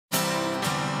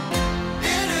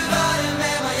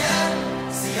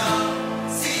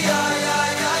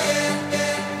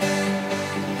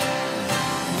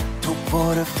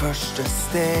våre første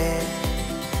sted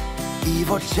i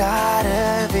vårt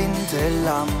kjære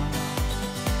vinterland.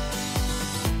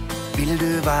 Vil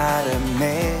du være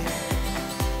med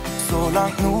så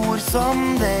langt nord som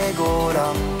det går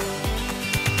an?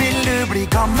 Vil du bli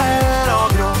gammel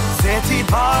og grå, se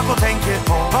tilbake og tenke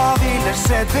på hva ville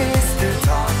skjedd hvis du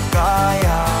takket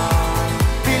ja?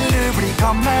 Vil du bli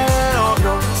gammel og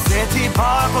grå, se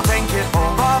tilbake og tenke på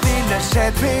hva ville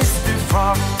skjedd hvis du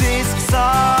faktisk sa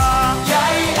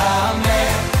jeg er med?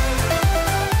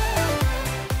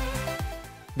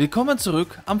 Willkommen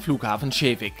zurück am Flughafen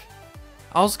Schevik.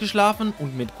 Ausgeschlafen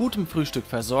und mit gutem Frühstück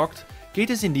versorgt, geht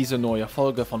es in dieser neuen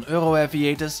Folge von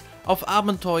ENFY auf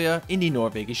Abenteuer in die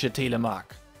norwegische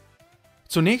Telemark.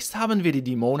 Zunächst haben wir die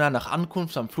Dimona nach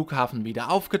Ankunft am Flughafen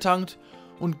wieder aufgetankt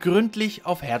und gründlich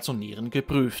auf Herz und Nieren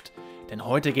geprüft, denn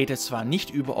heute geht es zwar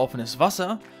nicht über offenes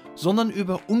Wasser, sondern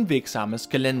über unwegsames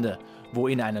Gelände, wo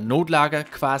in einer Notlage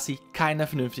quasi kein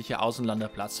vernünftiger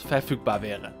Außenlandeplatz verfügbar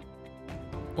wäre.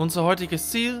 Unser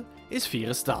heutiges Ziel ist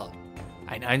Fyresdal,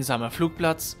 ein einsamer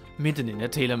Flugplatz mitten in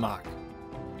der Telemark.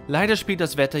 Leider spielt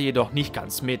das Wetter jedoch nicht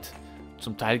ganz mit.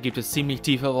 Zum Teil gibt es ziemlich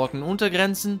tiefe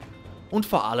Wolkenuntergrenzen und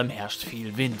vor allem herrscht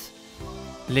viel Wind.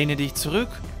 Lehne dich zurück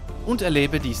und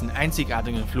erlebe diesen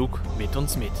einzigartigen Flug mit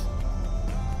uns mit.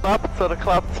 Klappt's oder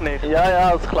klappt's nicht?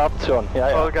 Ja, es klappt schon. Ja.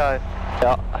 Voll geil.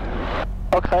 Ja.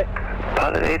 Okay.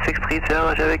 Alle 86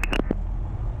 Friesdal, Schevik.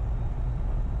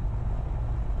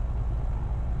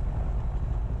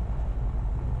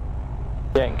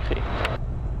 ENCN.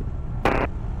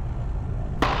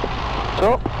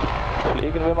 So,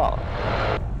 fliegen wir mal.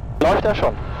 Läuft er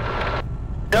schon?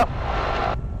 Ja.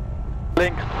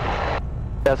 Links.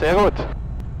 Ja, sehr gut.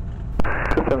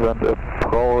 Kristiansand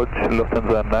approach,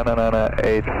 Lufthansa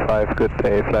 99985, good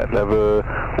day, flight level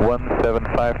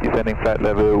 175, descending flight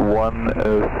level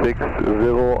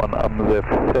 160 on AMSEF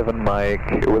 7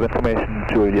 Mike, with information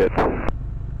Juliet.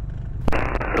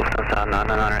 Lufthansa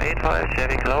 99985,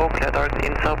 Schevik low, clear dark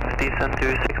insub, descend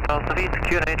to 6000 feet,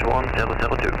 QNH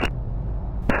 1002.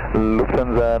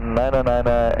 Lufthansa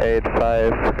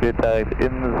 99985, clear direct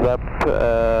INSUP,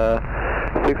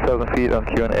 6000 feet on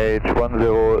QNH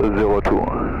 1002.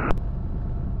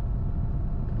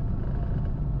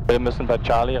 Wir müssen bei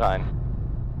Charlie rein.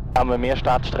 Haben wir mehr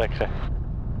Startstrecke?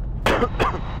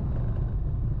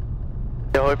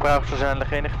 Ja, heute brauchst du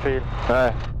wahrscheinlich eh nicht viel.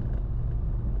 Nein.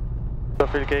 So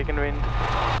viel Gegenwind.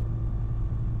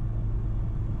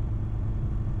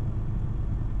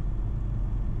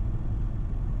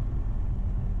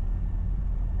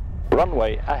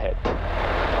 Runway ahead.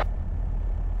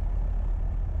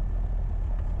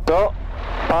 So,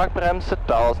 Parkbremse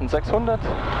 1600.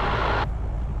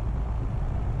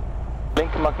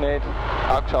 Linke Magnet,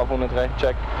 Achse auf 100 rechts,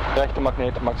 check. Rechte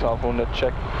Magnet, Achse auf 100,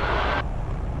 check.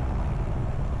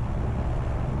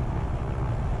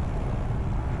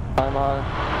 Zweimal.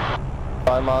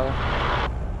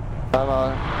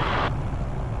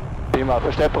 Prima,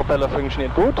 Verstellpropeller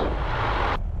funktioniert gut.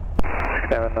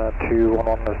 Scanner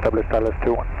 211, established Dallas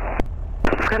 21.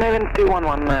 Scanner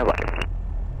 211, right.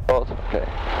 Okay.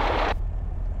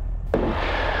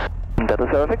 That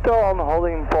is Victor on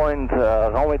holding point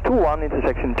runway 21,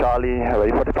 intersection Charlie,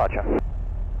 ready for departure.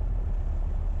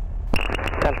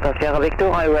 Delta Sierra Victor,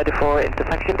 are you ready for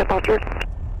intersection departure?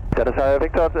 That is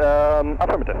Victor,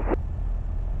 affirmative.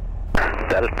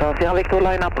 Delta Sierra Victor,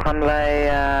 line up runway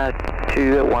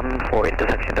 21 for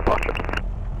intersection departure.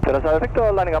 That is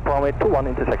Victor, lining up runway 21,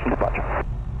 intersection departure.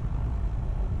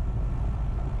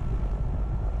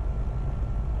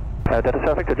 That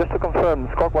is Victor, just to confirm,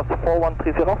 squawk was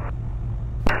 4130?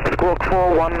 Squawk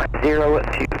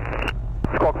 4102.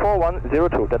 Squawk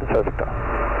 4102, that is Victor.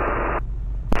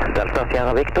 Delta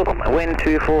Sierra Victor, wind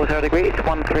 240 degrees,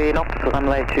 13 knots,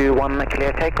 runway 21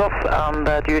 clear takeoff, and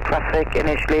due traffic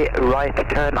initially right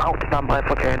turn out, standby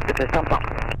for clearance to jump up.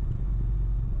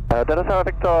 That is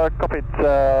Victor, copied,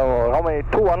 runway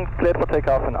 21 cleared for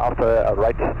takeoff and after a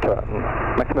right turn,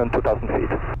 maximum 2000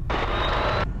 feet.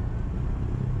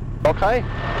 Okay.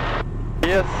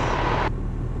 Yes.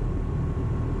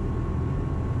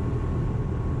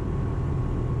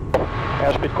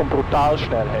 Airspeed kommt brutal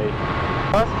schnell, hey.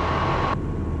 Was?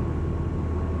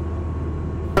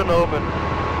 Schon oben.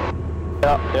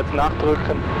 Ja, jetzt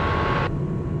nachdrücken.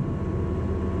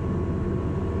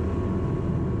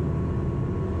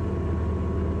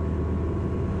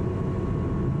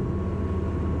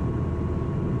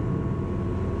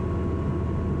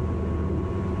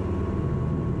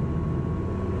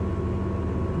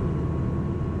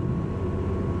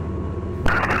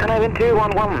 Wind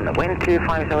 211, wind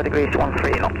 250 degrees,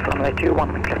 13 knots, runway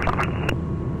 21 clear now.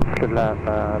 Good land,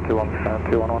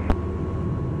 211.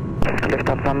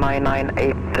 Lufthansa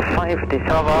 9985, descend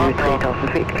to 3000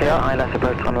 feet, clear, ILS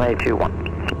approach runway 21.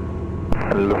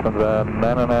 Lufthansa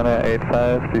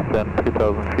 9985, descend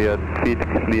 3000 feet,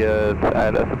 cleared,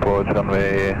 ILS approach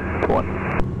runway 21.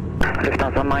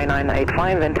 Lufthansa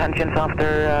 9985, intentions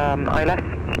after ILS?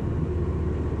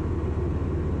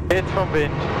 It's from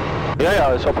wind.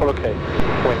 Ja, ist auch voll okay.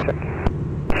 Wind check.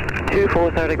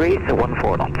 240 degrees, so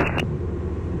 14 knots.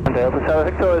 And Delta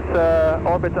Victor is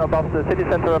orbit above the city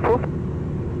center approved.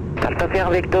 Delta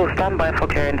Sierra Victor, stand by for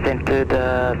clearance into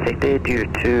the city due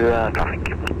to traffic.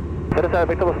 Delta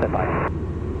Victor will stand by.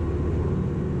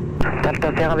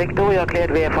 Delta Sierra Victor, you are cleared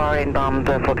VFR inbound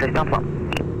for Kristiansand.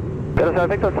 Delta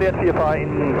Victor cleared VFR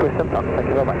in Kristiansand. Thank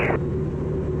you very much.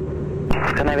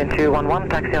 Scandinavian 211,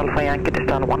 taxi Alpha Yankee to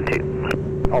stand 12.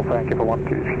 Alpha Yankee for 12,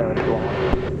 Scandinavian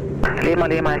 211. Lima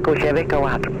Lima Echo Chevy, go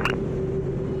ahead.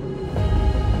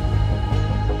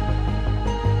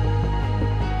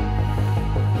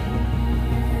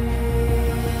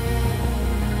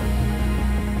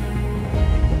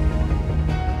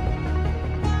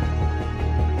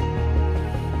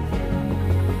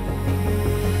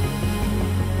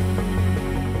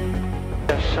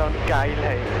 Das ist schon geil,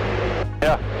 hey.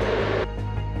 Ja.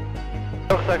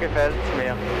 Doch, da gefällt's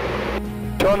mir.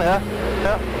 Schon, ja?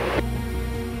 Ja.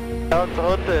 Ja, und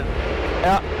Trottel.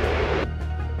 Ja.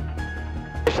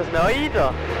 Ist das neu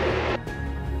da?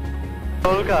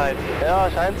 Voll geil. Ja,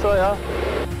 scheint so, ja.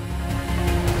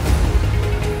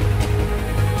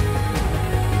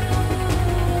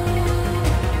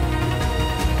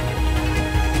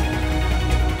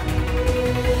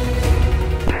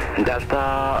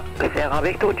 Delta Sierra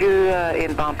Victor, due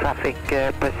inbound traffic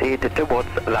proceed towards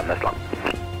Wildnisland.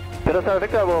 Delta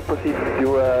Victor will proceed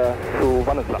to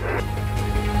Wildnisland.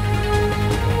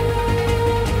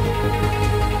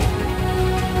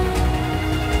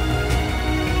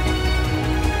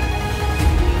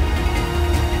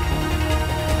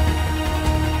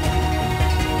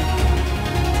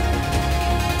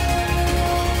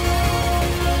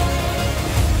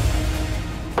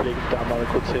 Lege ich da mal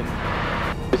kurz hin.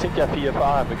 Wir sind ja 4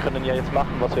 Fahrer, wir können ja jetzt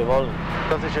machen, was wir wollen.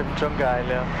 Das ist eben schon geil,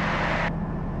 ja.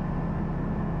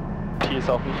 Hier ist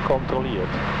auch nicht kontrolliert.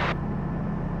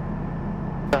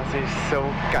 Das ist so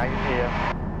geil hier.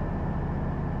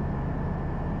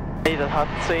 Hey, das hat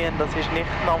zu sehen, das ist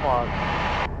nicht normal.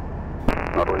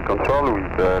 Norway Control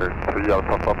with 3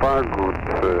 Alpha Papa, good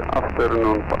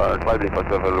afternoon, climbing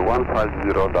path level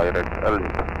 150 direct Elm.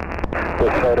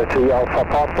 With 3 Alpha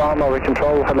Papa, Norway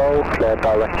Control, hello, clear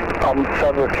direct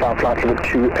Amsterdam, climb flight level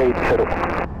 280.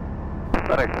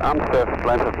 Direct Amsterdam,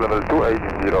 climb path level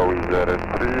 280 with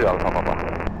 3 Alpha Papa.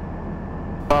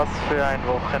 Was für ein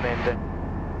Wochenende.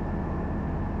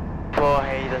 Boah,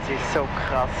 hey, das ist so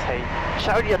krass, hey.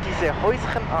 Schau dir diese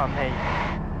Häuschen an, hey.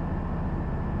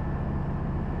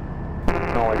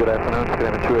 Norway, good afternoon,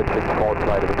 Scandinavian 2864,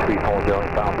 flight level 340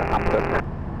 inbound Amsterdam.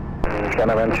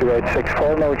 Scandinavian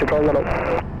 2864, Norway Control, hello.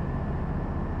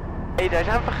 Hey, da ist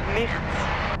einfach nichts.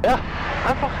 Ja.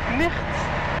 Einfach nichts.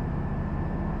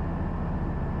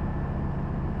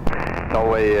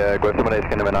 Norway, go after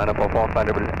Scandinavian 944, flight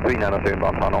level 390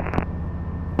 inbound Mano.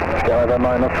 Scandinavian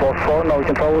 944, Norway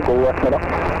Control, go after that.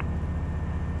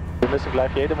 Wir müssen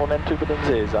gleich jeden Moment über dem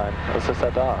See sein. Was ist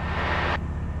er da?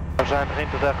 Wahrscheinlich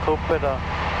hinter der Kuppe da.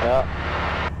 Ja.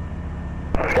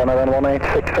 Scandinavian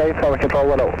 1868, Norway Control,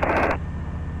 hello.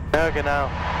 Ja, genau.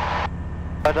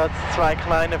 Weil da hat es 2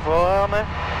 kleine vorne.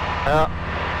 Ja.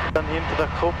 Dann hinter der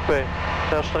Kuppe.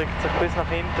 Der streckt sich bis nach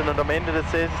hinten und am Ende des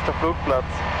Sees ist der Flugplatz.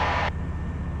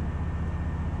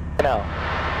 Genau.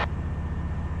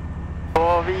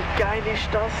 Boah, wie geil ist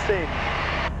das denn?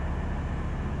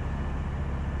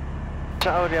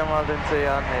 Schau dir mal den See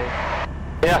an,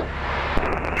 hey. Ja.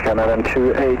 Scandinavian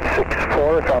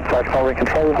 2864, contact Norway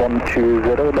Control 120,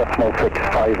 decimal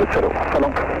 650. Hello.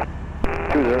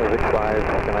 2065,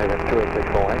 Scandinavian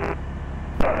 2864,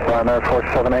 Runner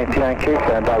 4780 Yankee,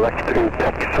 and direct to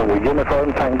Texo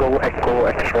Uniform Tango Echo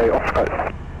X-Ray Oscar.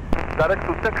 Direct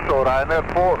to Texo, Ryanair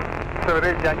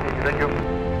 478 Yankee, thank you.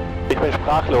 Ich bin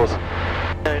sprachlos.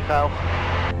 Ja, ich auch.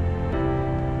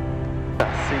 Das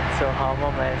sieht so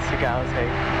hammermäßig aus, hey.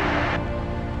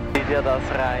 Sieh dir das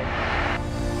rein.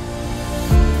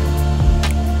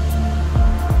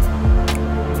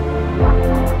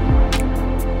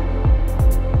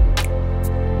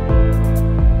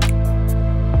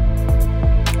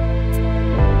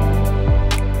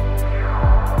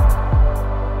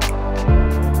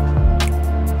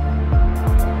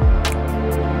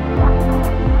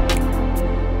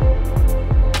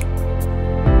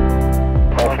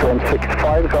 Austrian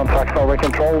 65, contact Norway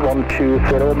Control 120,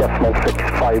 decimal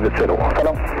 650.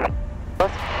 Hello.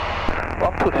 Was?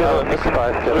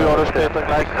 Früher oder später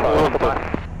gleich runter.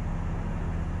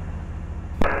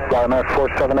 Ryanair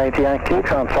 478 Yankee,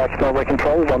 contact Norway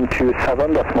Control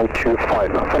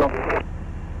 127.25.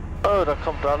 Oh, da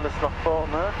kommt alles nach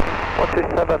vorne.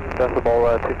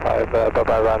 127.25,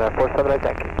 bye-bye Ryanair 478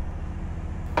 Yankee.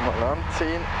 Mal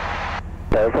anziehen.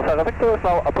 Delta Sierra Victor is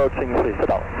now approaching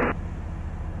Fyresdal.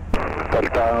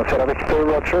 Delta Sierra Victor,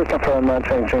 Roger, confirm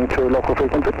changing to local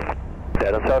frequency.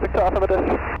 Delta Sierra Victor,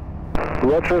 affirmative.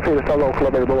 Roger, Fyresdal local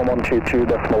available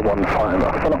 122.15.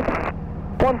 For now.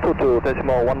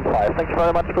 122.15. Thank you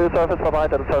very much for your service. Bye-bye,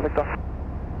 Delta Sierra Victor.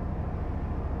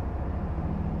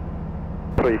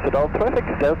 Fyresdal traffic,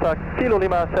 Delta Kilo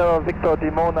Lima Sierra Victor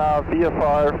Dimona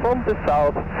VFR from the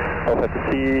south over the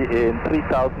sea in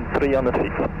 3,300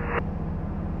 feet.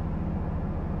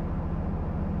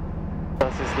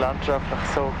 Das ist landschaftlich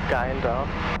so geil da.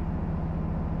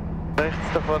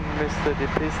 Rechts davon müsste die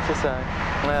Piste sein.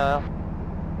 Ja.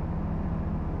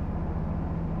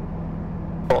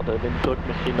 Oh, der Wind drückt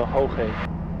mich hier noch hoch, ey.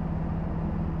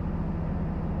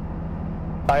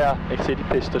 Ah ja, ich sehe die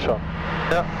Piste schon.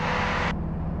 Ja.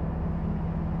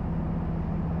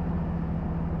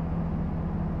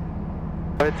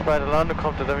 Aber jetzt bei der Landung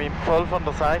kommt der Wind voll von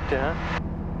der Seite, hä?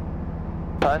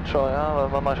 Scheint schon, ja.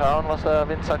 Wollen wir mal schauen, was der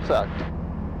Windsack sagt.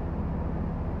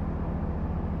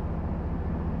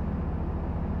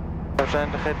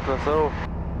 Wahrscheinlich etwa so.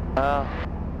 Ja.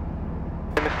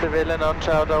 Wenn ich die Wellen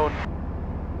anschaue da unten,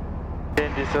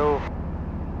 gehen die so.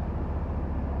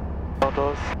 Oh,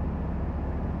 das.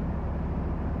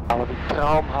 Aber wie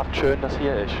traumhaft schön das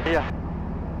hier ist. Ja.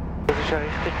 Das ist ja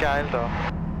richtig geil da.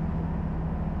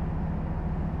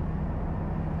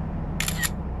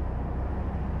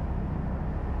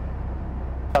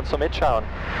 Kannst du mitschauen,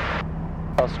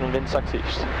 was du den Windsack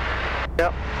siehst? Ja.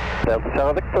 Delta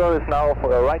Sierra Victor is now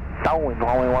right down in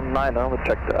runway 19, we'll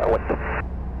check the wind.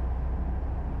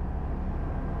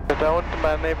 Da unten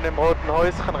mal neben dem roten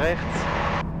Häuschen rechts.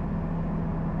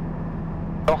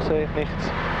 Noch sehe ich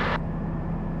nichts.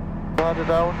 Gerade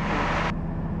da unten.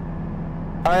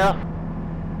 Ah ja.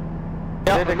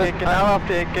 Ja, Der geht genau auf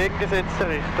die entgegengesetzte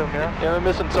Richtung, ja? Ja, wir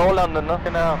müssen so landen, ne?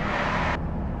 Genau.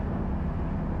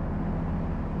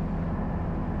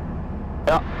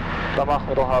 Ja, da machen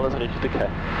wir doch alles richtig, hey.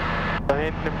 Da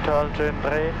hinten im Tal schön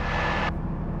drehen.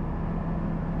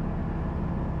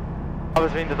 Aber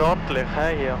es windet ordentlich,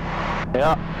 hey, hier.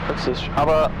 Ja, das ist,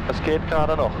 aber es geht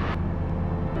gerade noch.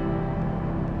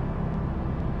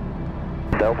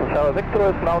 Delta Sierra Victor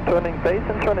is now turning base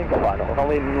and turning to final,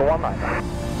 only 19.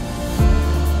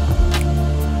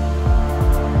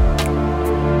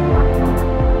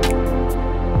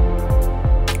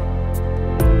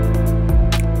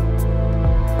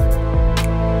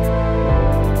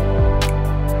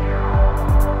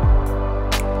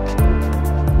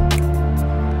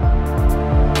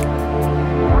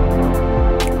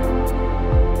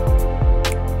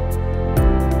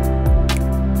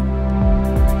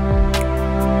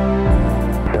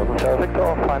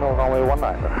 Final runway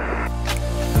 19.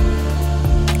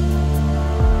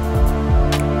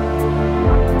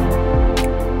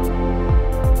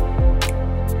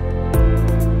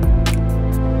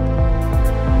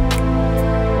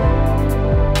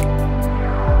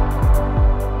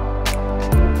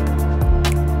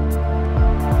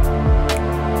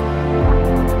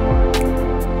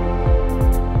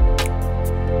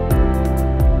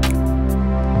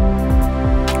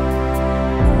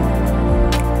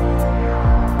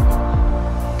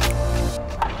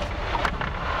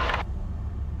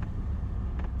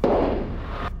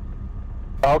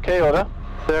 Okay, oder?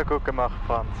 Sehr gut gemacht,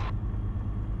 Franz.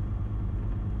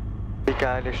 Wie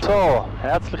geil ist das? So,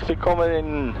 herzlich willkommen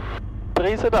in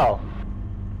Fyresdal.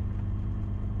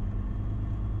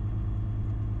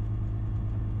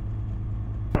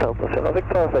 Delta Sierra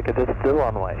Victor, exit the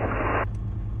runway.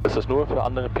 Das ist nur für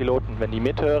andere Piloten, wenn die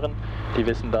mithören, die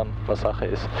wissen dann, was Sache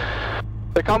ist.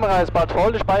 Die Kamera ist bald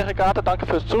voll, die Speicherkarte. Danke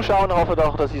fürs Zuschauen. Ich hoffe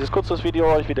auch, dass dieses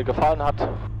Kurzvideo euch wieder gefallen hat.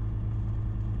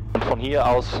 Und von hier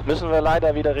aus müssen wir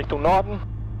leider wieder Richtung Norden.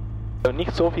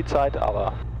 Nicht so viel Zeit,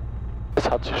 aber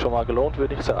es hat sich schon mal gelohnt,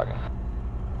 würde ich sagen.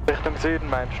 Richtung Süden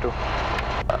meinst du?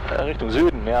 Richtung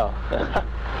Süden, ja.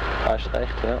 Hast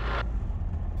recht, ja.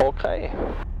 Okay.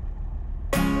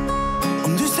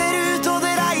 Om du ser ut og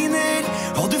det regner,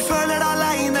 og du føler deg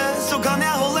alene, så kan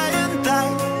jeg holde rundt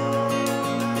deg.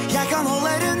 Jeg kan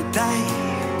holde rundt deg.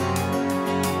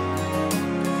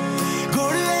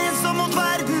 Går du ensom mot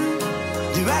verden,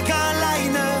 du ikke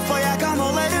alene, for jeg kan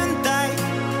holde rundt deg.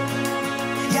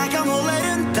 Jeg kan holde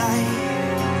rundt deg.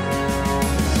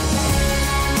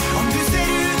 Om du ser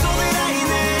ut og det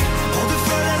regner, og du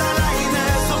føler deg alene,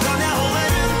 så kan jeg holde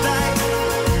rundt deg.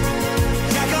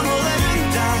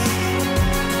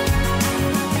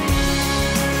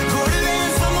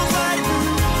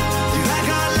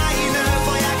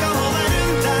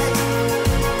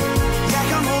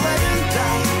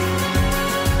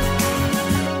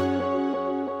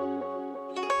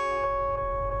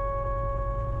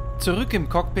 Zurück im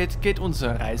Cockpit geht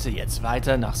unsere Reise jetzt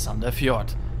weiter nach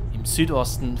Sandefjord, im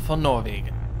Südosten von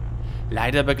Norwegen.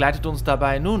 Leider begleitet uns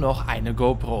dabei nur noch eine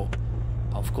GoPro.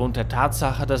 Aufgrund der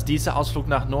Tatsache, dass dieser Ausflug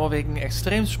nach Norwegen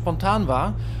extrem spontan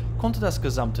war, konnte das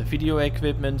gesamte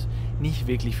Video-Equipment nicht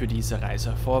wirklich für diese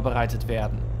Reise vorbereitet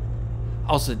werden.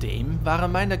 Außerdem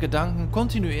waren meine Gedanken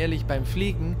kontinuierlich beim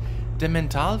Fliegen, denn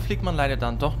mental fliegt man leider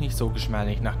dann doch nicht so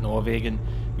geschmeidig nach Norwegen,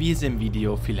 wie es im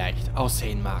Video vielleicht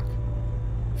aussehen mag.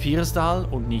 Fyresdal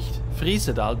und nicht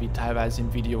Fyresdal, wie teilweise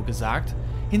im Video gesagt,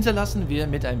 hinterlassen wir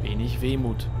mit ein wenig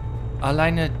Wehmut.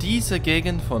 Alleine diese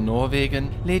Gegend von Norwegen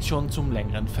lädt schon zum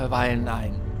längeren Verweilen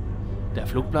ein. Der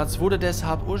Flugplatz wurde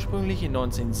deshalb ursprünglich in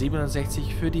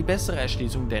 1967 für die bessere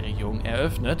Erschließung der Region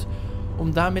eröffnet,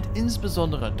 um damit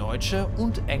insbesondere deutsche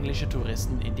und englische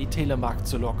Touristen in die Telemark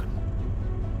zu locken.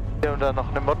 Und dann noch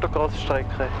eine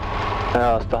Motocross-Strecke.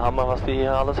 Ja, ist der Hammer, was die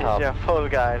hier alles haben. Ja, voll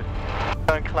geil.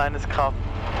 Ein kleines Kaff.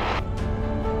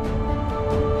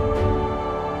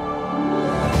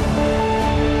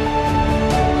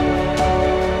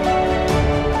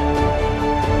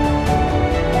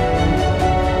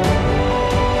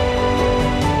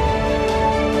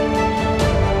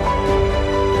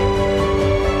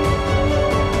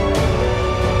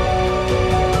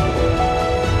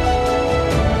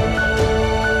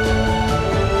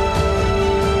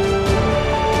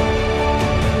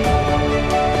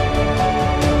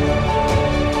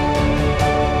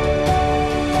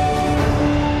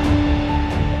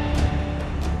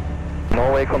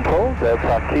 Control,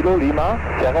 Delta Kilo Lima,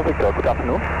 Sierra Victor, good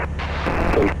afternoon.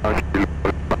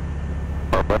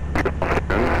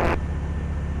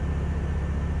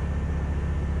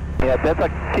 Yeah, Delta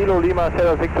Kilo Lima,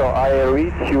 Sierra Victor, I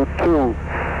read you too.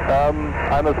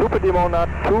 I'm a Super Dimona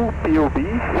 2 POB,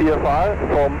 VFR,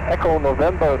 from Echo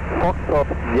November Foxtrot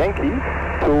Yankee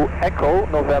to Echo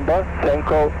November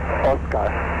Tango Oscar,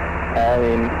 and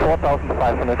in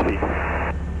 4,500 feet.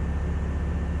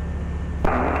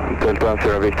 Delta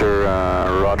Sierra Victor,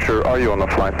 Roger, are you on a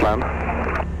flight plan?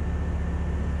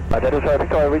 That is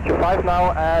Victor, I reach you 5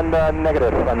 now, and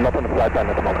negative, I'm not on the flight plan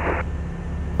at the moment.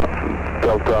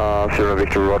 Delta Sierra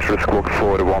Victor, Roger, squawk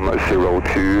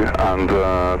 4102, and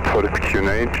Torp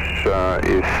QNH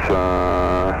is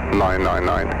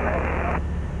 999.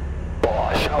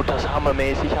 Boah, schaut das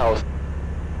hammermäßig aus.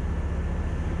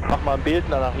 Mach mal ein Bild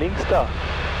nach links da.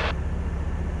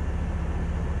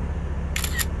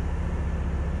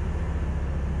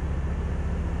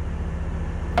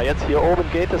 Jetzt hier oben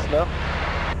geht es, ne?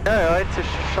 Ja, jetzt ist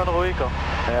es schon ruhiger.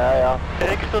 Ja.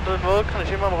 Direkt unter den Wolken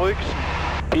ist immer am ruhigsten.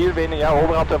 Viel weniger, ja,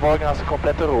 oberhalb der Wolken hast du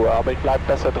komplette Ruhe, aber ich bleib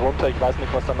besser drunter, ich weiß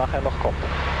nicht, was dann nachher noch kommt.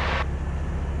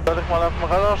 Soll ich mal auf dem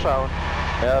Radar schauen?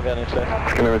 Ja, wäre nicht schlecht.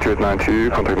 Scanner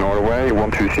 2892, contact Norway,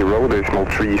 120, decimal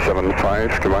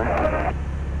 375, goodbye.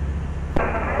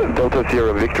 Delta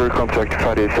Sierra Victor, contact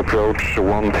Fyres approach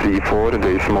 134,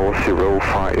 decimal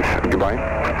 05, goodbye.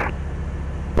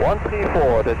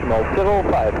 134, decimal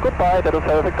 05. Goodbye, that is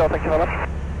Victor, thank you very much.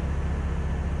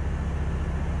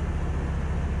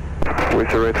 With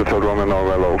the rate of Total Roman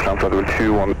Norway low, climb level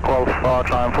 21. 12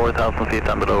 climb 4,000 feet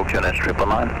and below QNH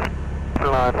 999.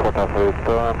 4,000 feet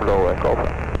below Echo.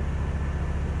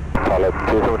 Pilot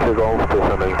 273 Golf,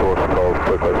 270 towards Golf,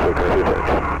 quickly frequency change.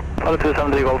 Alle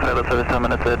 273 Golf, header service 10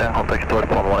 minutes, then contact Torp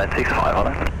 1865, har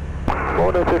det?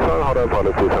 1865, har det,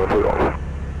 pilot 273 Golf.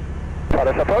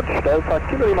 Fyres approach, Delta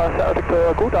Kilo Lima, Sierra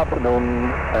Victor, good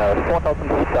afternoon,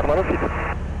 4,700 feet.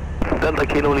 Delta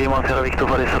Kilo Lima, Sierra Victor,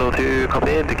 Fyres to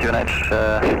copy, the QNH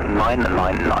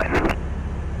 999.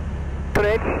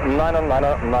 QNH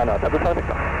 999, that is Fyres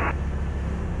Victor.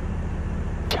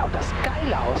 Schaut das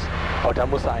geil aus. Oh, da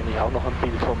muss er eigentlich auch noch ein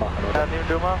Bild von machen, oder? Ja, nimm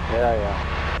du mal. Ja.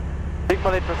 Leg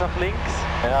mal etwas nach links.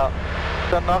 Ja.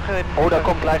 Dann nachher... Oh, da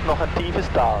kommt gleich noch ein tiefes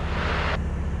Tal.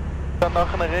 Dann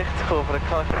nachher eine Rechtskurve, dann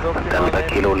kann ich das optimal Delta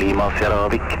Kilo Lima, Sierra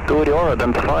Victor, you're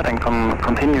identified and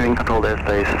continuing control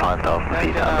airspace 5,000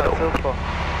 feet and below. Super.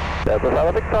 Delta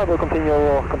Sierra Victor will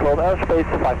continue control airspace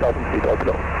 5,000 feet or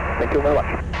below. Thank you very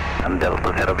much. And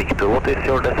Delta Sierra Victor, what is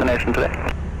your destination today?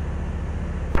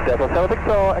 Delta Sierra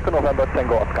Victor, Echo November,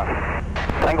 Tango Oscar.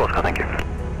 Tango Oscar, thank you.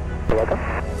 You're welcome.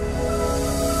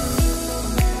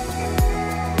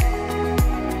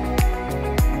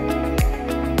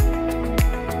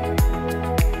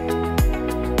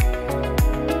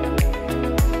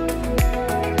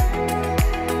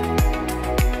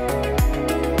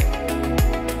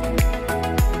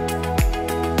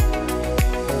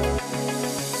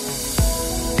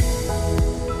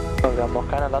 Wir haben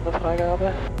noch keine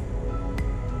Landefreigabe.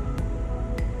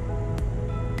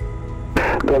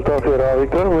 Delta Sierra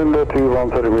Victor, wind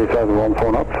 21 degrees at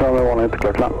 14 knots, runway 18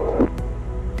 clock now.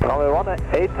 Runway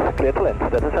 18, clear to land.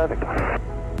 That is Victor.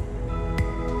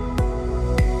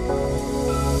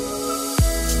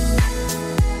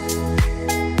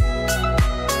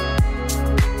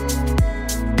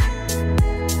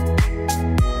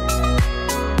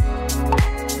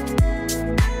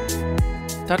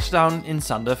 Touchdown in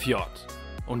Sandefjord.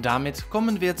 Und damit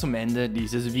kommen wir zum Ende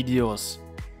dieses Videos.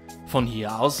 Von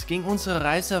hier aus ging unsere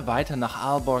Reise weiter nach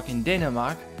Aalborg in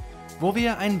Dänemark, wo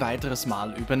wir ein weiteres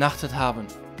Mal übernachtet haben,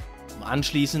 um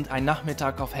anschließend einen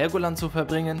Nachmittag auf Helgoland zu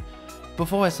verbringen,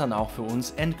 bevor es dann auch für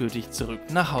uns endgültig zurück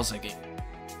nach Hause ging.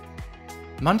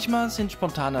 Manchmal sind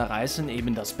spontane Reisen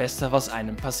eben das Beste, was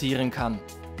einem passieren kann.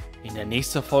 In der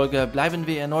nächsten Folge bleiben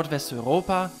wir in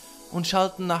Nordwesteuropa und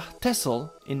schalten nach Texel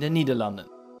in den Niederlanden.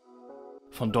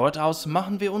 Von dort aus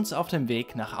machen wir uns auf den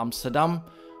Weg nach Amsterdam,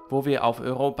 wo wir auf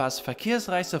Europas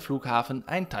verkehrsreichster Flughafen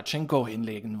ein Touch-and-Go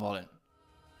hinlegen wollen.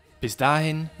 Bis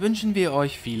dahin wünschen wir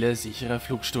euch viele sichere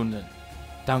Flugstunden.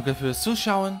 Danke fürs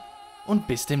Zuschauen und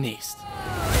bis demnächst.